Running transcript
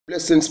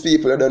Blessings,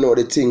 people. I don't know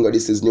the thing.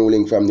 This is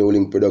Newlink from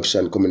Newlink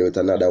Production coming with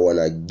another one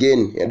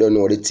again. I don't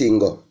know the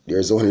thing.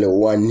 There's only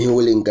one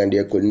Newlink and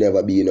there could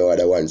never be no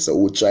other one. So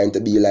we're trying to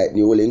be like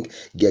Newlink,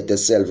 get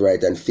yourself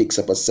right and fix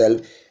up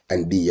yourself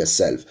and be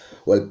yourself.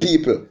 Well,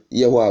 people,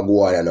 you want to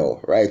go on now.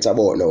 Right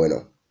about now, you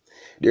know.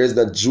 There's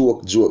the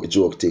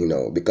joke thing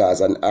now because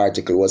an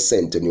article was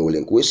sent to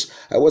Newlink, which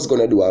I was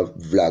going to do a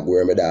vlog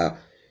where I'm there,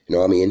 you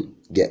know what I mean,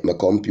 get my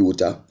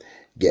computer,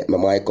 get my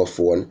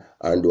microphone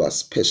and do a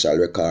special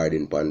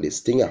recording on this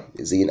thing.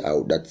 You see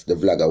how that's the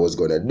vlog I was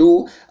gonna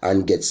do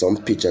and get some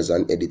pictures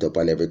and edit up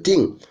and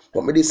everything.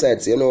 But me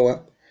decide, you know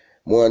what?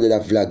 More than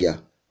that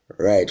vlog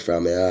right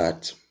from my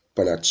heart,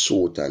 on a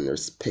truth and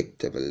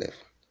respectable level.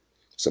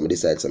 So me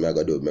decide I'm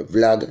gonna do my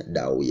vlog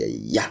that way,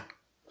 yeah.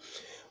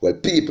 Well,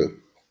 people,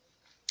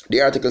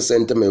 the article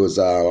sent to me was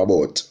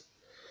about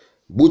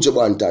Buju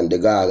BANT0N, the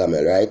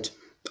Gargamel, right?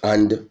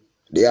 And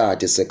the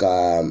artist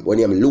when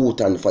him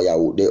Lutan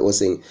Firewood, they were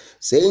saying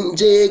Saint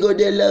Diego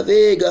de la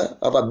Vega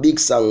have a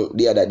big song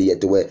the other day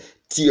to where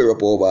tear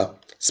up over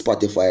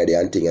Spotify there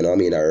and thing, you know what I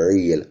mean? A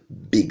real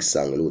big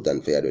song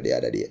Lutan Firewood the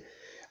other day.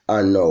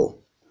 And now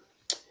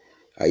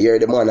I hear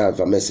the man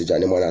have a message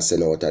and the man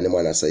send out and the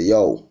man say,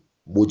 yo,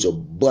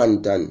 Buju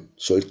BANT0N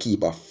should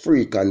keep a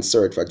free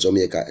concert for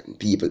Jamaica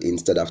people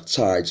instead of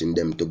charging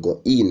them to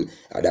go in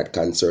at that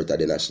concert at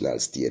the National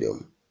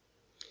Stadium.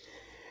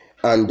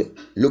 And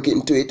look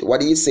into it,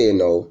 what do you say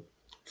now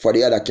for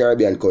the other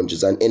Caribbean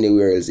countries and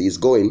anywhere else he's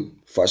going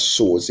for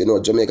shows? You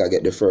know, Jamaica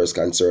get the first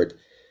concert,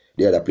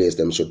 the other place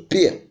them should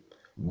pay.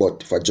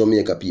 But for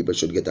Jamaica, people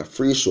should get a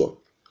free show.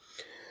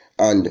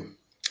 And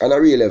on a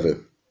real level,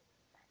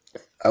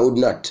 I would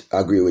not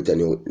agree with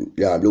any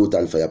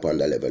Lutan Fire upon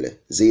that level.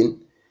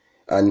 Zine?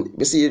 And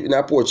you see, in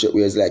a portrait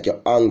where it's like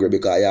you're angry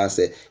because you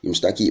say you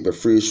should keep a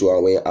free show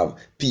and when you have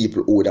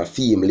people who would a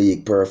film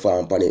league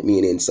perform on it,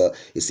 meaning so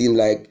it seems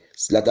like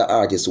a lot of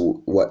artists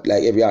who,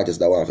 like every artist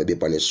that want to be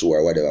on the show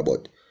or whatever,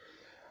 but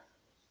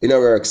it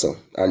don't work so.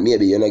 And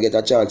maybe you don't get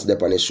a chance to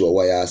be on the show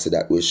why I say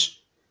that wish.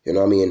 You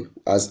know what I mean?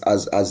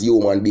 As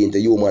human being to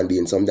human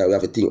being, sometimes we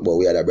have to think about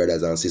we other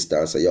brothers and sisters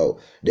and say, yo,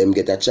 them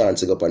get a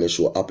chance to go up on the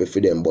show, happy for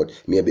them, but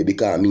maybe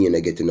because me and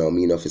I get to know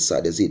me enough is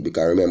sad as it.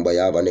 Because remember, you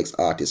have a next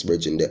artist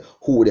bridging there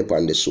who they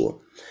on the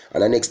show.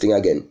 And the next thing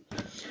again,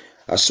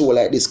 a show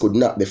like this could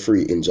not be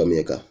free in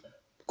Jamaica.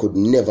 Could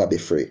never be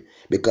free.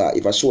 Because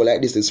if a show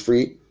like this is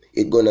free,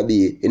 it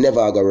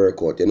never gonna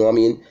work out. You know what I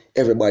mean?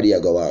 Everybody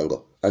a go and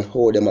go. And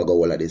how them a go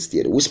all of this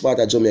state. Which part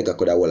of Jamaica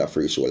could have all a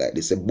free show like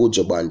this? A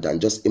Buju BANT0N.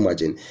 Just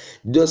imagine.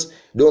 Just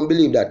don't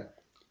believe that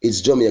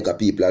it's Jamaica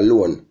people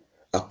alone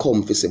are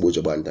come for see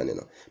Buju BANT0N, you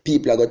know.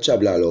 People are going to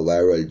travel all over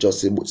the world just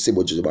to see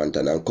Buju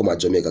BANT0N and come to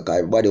Jamaica because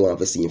everybody wants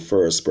to see him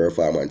first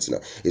performance, you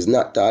know. It's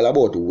not all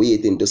about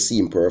waiting to see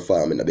him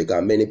perform, you know,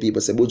 because many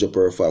people say Buju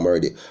perform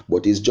already,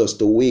 but it's just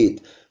to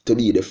wait to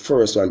be the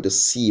first one to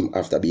see him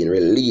after being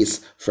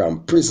released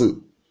from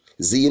prison.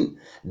 Zine,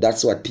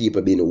 that's what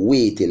people been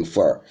waiting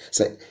for.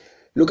 So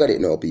look at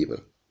it now, people.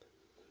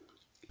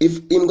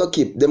 If them go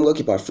keep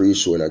a free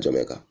show in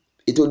Jamaica,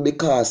 it would be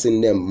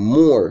costing them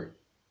more,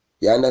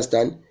 you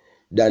understand,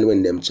 than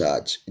when them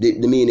charge. The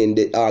meaning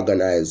the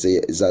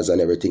organizers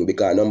and everything,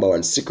 because number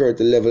one,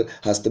 security level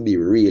has to be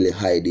really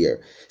high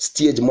there.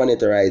 Stage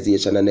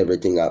monetization and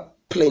everything are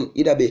plain.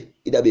 It'll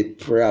be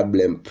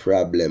problem.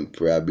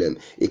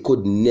 It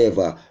could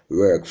never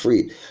work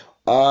free.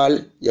 All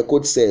you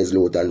could say is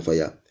Lutan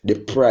Fire. The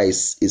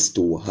price is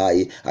too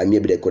high and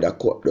maybe they could have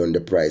cut down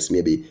the price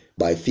maybe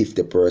by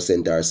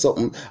 50% or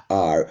something,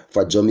 or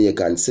for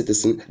Jamaican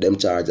citizen them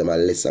charge them a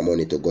lesser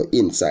money to go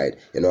inside.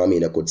 You know what I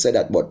mean? I could say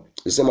that, but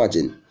just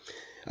imagine,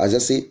 as I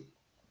see,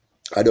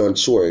 I don't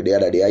sure the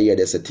other day I hear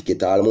there's a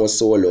ticket almost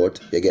sold out,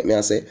 you get me I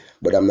say,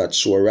 but I'm not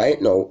sure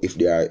right now if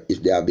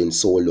they have been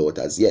sold out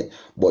as yet.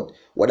 But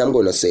what I'm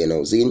gonna say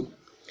now, Zine,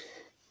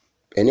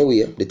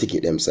 anyway, the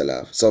ticket them sell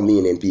off. So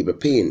meaning people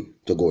paying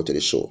to go to the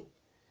show.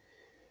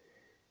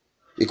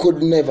 It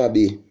could never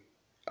be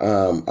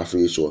a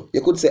free show.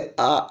 You could say,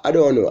 I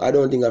don't know. I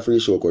don't think a free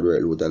show could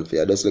work, Lutan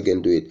Fair. Just look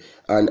into it.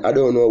 And I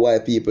don't know why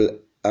people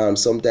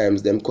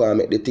sometimes them can't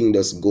make the thing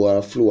just go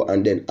and flow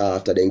and then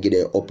after then get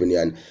an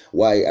opinion.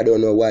 Why? I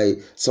don't know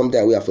why.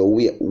 Sometimes we have to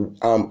wait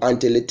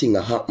until the thing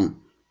happen.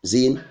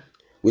 Zine,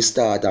 we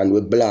start and we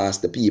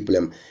blast the people.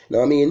 You know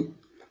what I mean?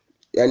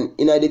 And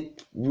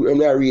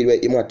when I read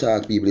where him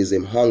attack people is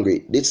him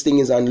hungry. This thing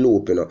is on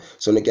loop, you know.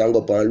 So you can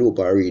go up on loop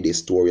and read this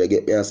story. You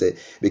get me? I say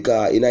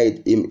because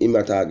him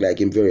attack like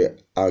him very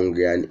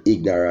angry and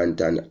ignorant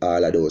and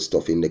all of those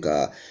stuff in the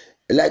car.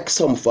 Like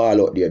some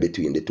fallout there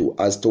between the two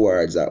as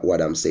towards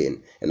what I'm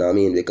saying. You know what I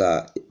mean?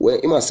 Because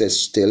when him says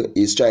still,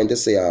 he's trying to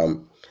say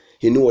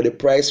he know the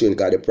price range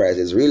because the price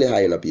is really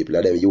high in the people.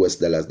 Like them US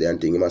dollars there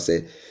and thing. He must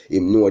say he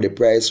know the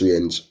price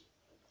range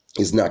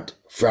is not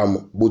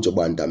from Buju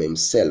BANT0N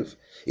himself.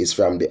 It's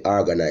from the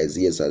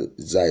organizers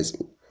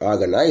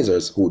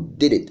who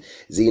did it.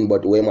 Zine,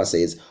 but what I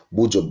say is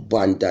Buju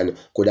BANT0N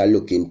could have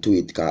looked into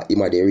it because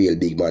him are the real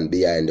big man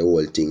behind the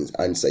whole things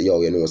and say,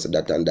 yo, you know, so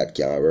that and that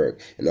can't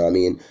work. You know what I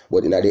mean?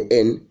 But in the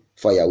end,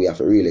 fire, we have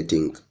to really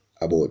think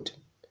about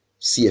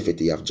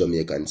safety of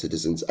Jamaican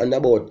citizens and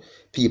about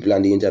people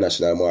on the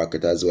international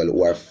market as well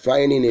who are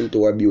flying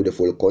into a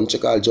beautiful country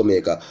called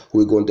Jamaica,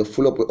 who are going to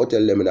full up with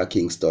hotel them in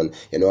Kingston,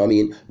 you know what I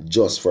mean,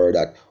 just for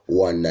that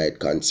one night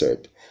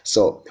concert.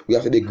 So we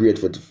have to be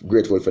grateful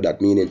for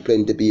that, meaning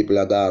plenty people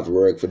are going to have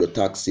work for the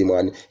taxi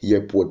man,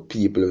 airport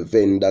people,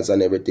 vendors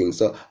and everything.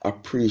 So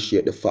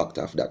appreciate the fact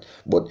of that.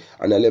 But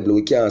on a level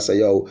we can't say,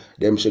 yo,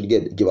 them should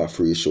give a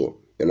free show.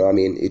 You know what I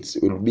mean? It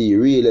would be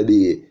really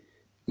be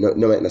no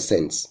make no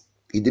sense.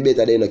 It's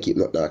better they not keep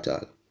nothing at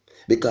all.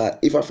 Because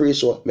if a free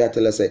show, me I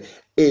tell you say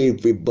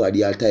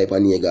everybody all type of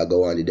nigga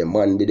go on the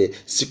man the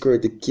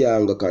security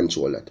can't go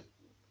control that.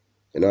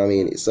 You know what I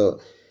mean? So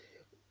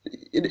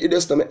it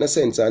just don't make no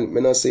sense, and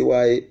I don't see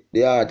why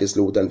the artist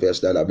Lutan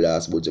first done a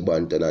blast Buju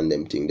BANT0N and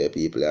them thing, the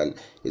people, and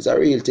it's a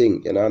real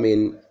thing, you know what I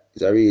mean?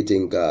 It's a real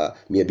thing,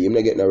 maybe him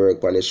not getting a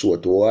work on the show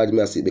too hard,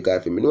 me I see, because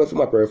if him know if him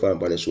a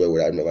perform on the show, I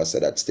would have never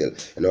said that still,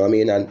 you know what I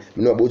mean? And I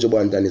know Buju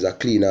BANT0N is a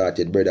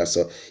clean-hearted brother,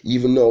 so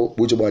even though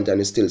Buju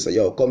BANT0N is still say,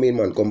 yo, come in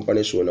man, come on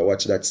the show and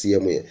watch that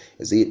same way,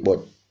 you see it,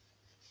 but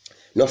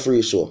no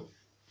free show,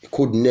 it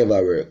could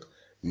never work,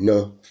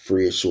 no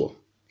free show.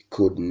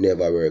 Could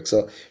never work.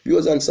 So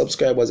viewers and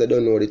subscribers, I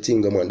don't know the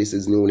thing, man. This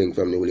is Newlink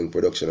from Newlink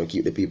Production, and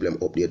keep the people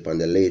updated on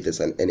the latest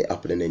and any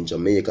happening in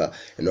Jamaica.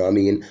 You know what I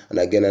mean? And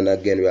again,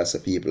 we are some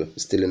people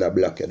still in a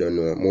block, I don't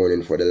know,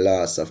 mourning for the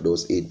last of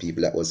those 8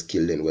 people that was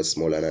killed in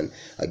Westmoreland. And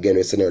again,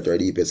 we send out our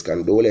deepest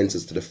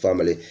condolences to the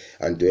family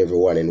and to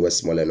everyone in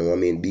Westmoreland. You know what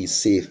I mean? Be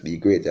safe, be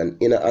great. And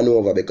in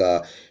Hanover,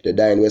 because they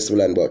die in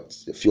Westmoreland, but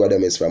a few of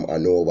them is from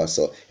Hanover.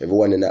 So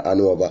everyone in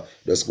Hanover,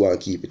 just go and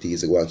keep it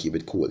easy, go and keep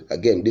it cool.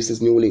 Again, this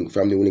is Newlink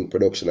from Newlink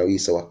Production, and we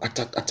saw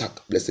attack,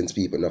 blessings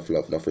people, enough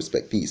love, enough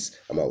respect, peace.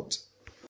 I'm out.